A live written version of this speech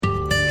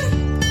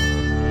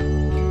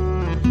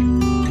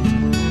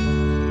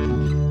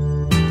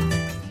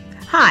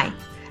Hi,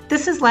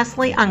 this is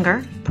Leslie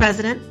Unger,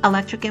 President,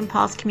 Electric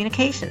Impulse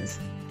Communications,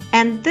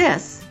 and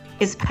this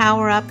is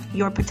Power Up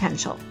Your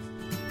Potential.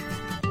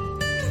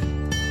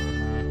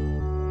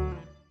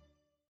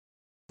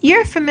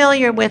 You're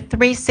familiar with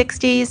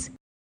 360's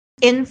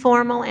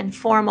informal and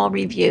formal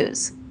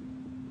reviews.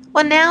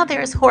 Well, now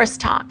there's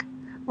HorseTalk,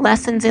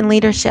 Lessons in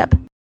Leadership.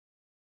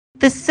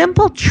 The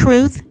simple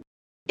truth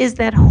is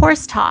that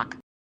HorseTalk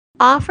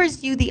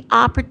offers you the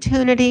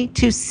opportunity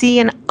to see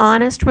an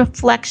honest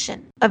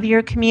reflection of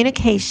your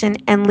communication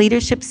and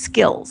leadership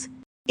skills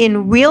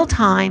in real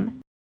time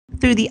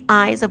through the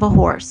eyes of a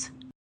horse.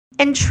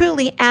 And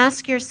truly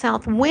ask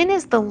yourself, when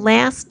is the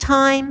last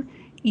time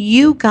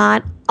you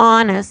got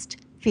honest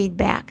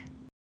feedback?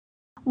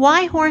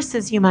 Why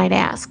horses, you might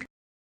ask?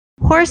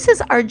 Horses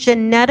are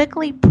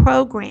genetically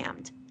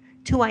programmed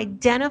to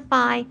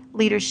identify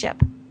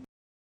leadership.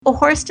 A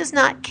horse does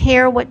not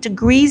care what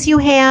degrees you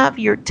have,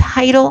 your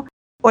title,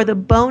 or the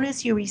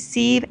bonus you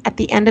receive at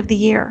the end of the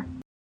year.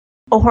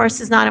 A horse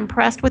is not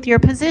impressed with your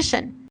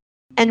position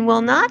and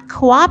will not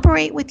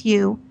cooperate with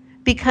you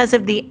because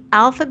of the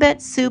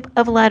alphabet soup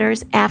of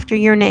letters after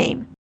your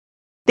name.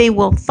 They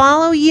will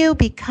follow you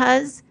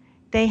because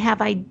they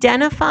have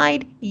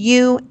identified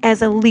you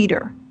as a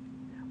leader,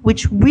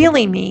 which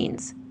really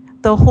means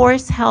the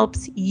horse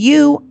helps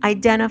you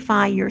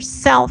identify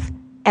yourself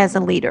as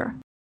a leader.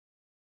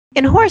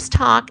 In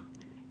HorseTalk,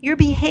 your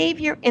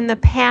behavior in the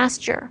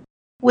pasture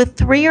with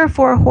 3 or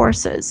 4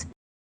 horses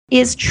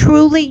is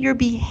truly your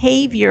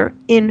behavior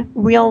in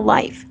real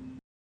life.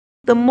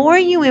 The more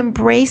you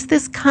embrace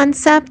this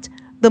concept,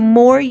 the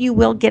more you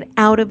will get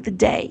out of the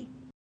day.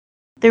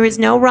 There is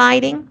no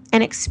riding,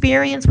 and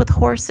experience with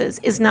horses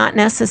is not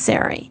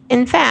necessary.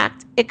 In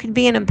fact, it could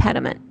be an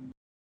impediment.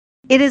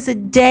 It is a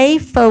day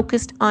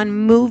focused on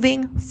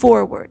moving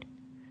forward,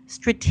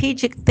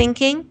 strategic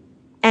thinking,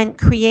 and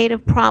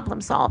creative problem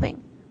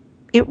solving.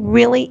 It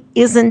really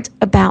isn't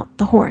about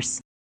the horse.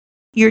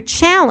 Your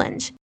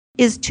challenge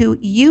is to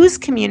use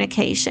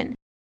communication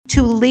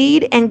to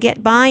lead and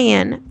get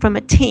buy-in from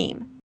a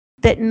team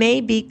that may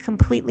be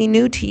completely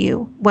new to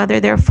you, whether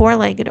they're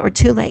 4-legged or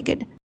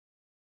 2-legged.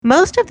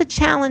 Most of the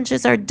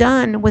challenges are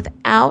done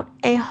without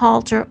a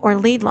halter or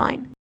lead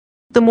line.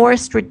 The more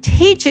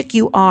strategic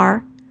you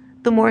are,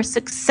 the more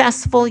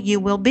successful you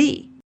will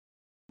be.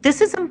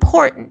 This is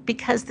important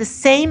because the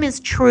same is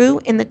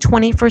true in the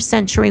 21st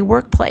century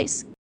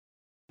workplace.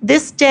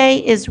 This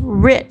day is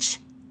rich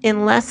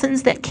in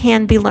lessons that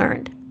can be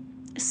learned.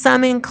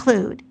 Some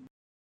include: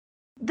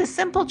 the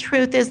simple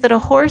truth is that a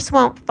horse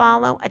won't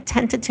follow a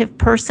tentative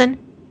person,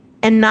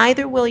 and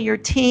neither will your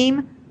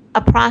team,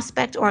 a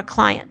prospect, or a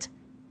client.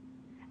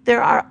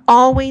 There are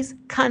always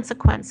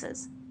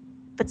consequences,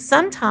 but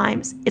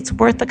sometimes it's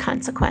worth the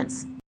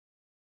consequence.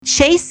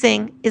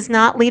 Chasing is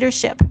not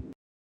leadership.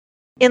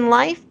 In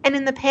life and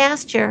in the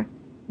pasture,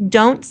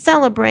 don't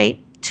celebrate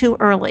too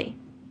early.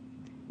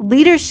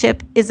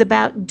 Leadership is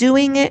about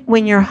doing it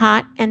when you're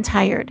hot and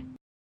tired.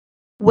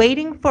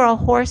 Waiting for a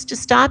horse to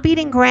stop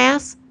eating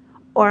grass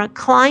or a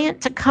client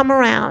to come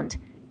around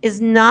is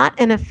not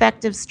an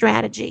effective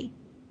strategy.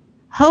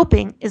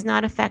 Hoping is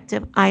not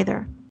effective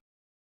either.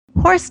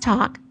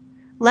 HorseTalk,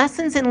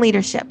 Lessons in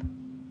Leadership.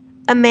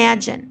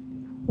 Imagine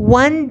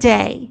one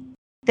day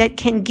that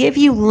can give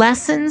you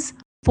lessons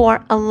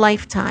for a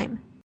lifetime.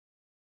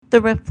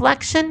 The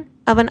reflection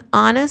of an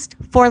honest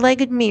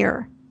 4-legged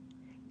mirror.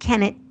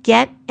 Can it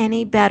get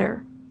any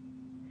better?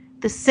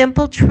 The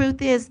simple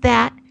truth is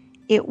that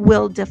it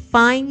will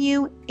define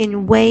you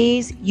in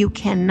ways you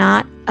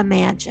cannot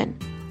imagine.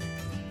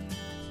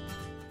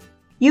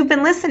 You've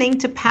been listening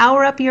to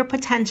Power Up Your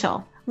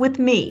Potential with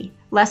me,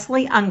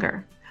 Leslie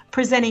Unger,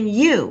 presenting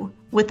you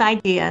with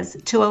ideas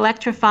to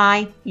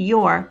electrify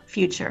your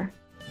future.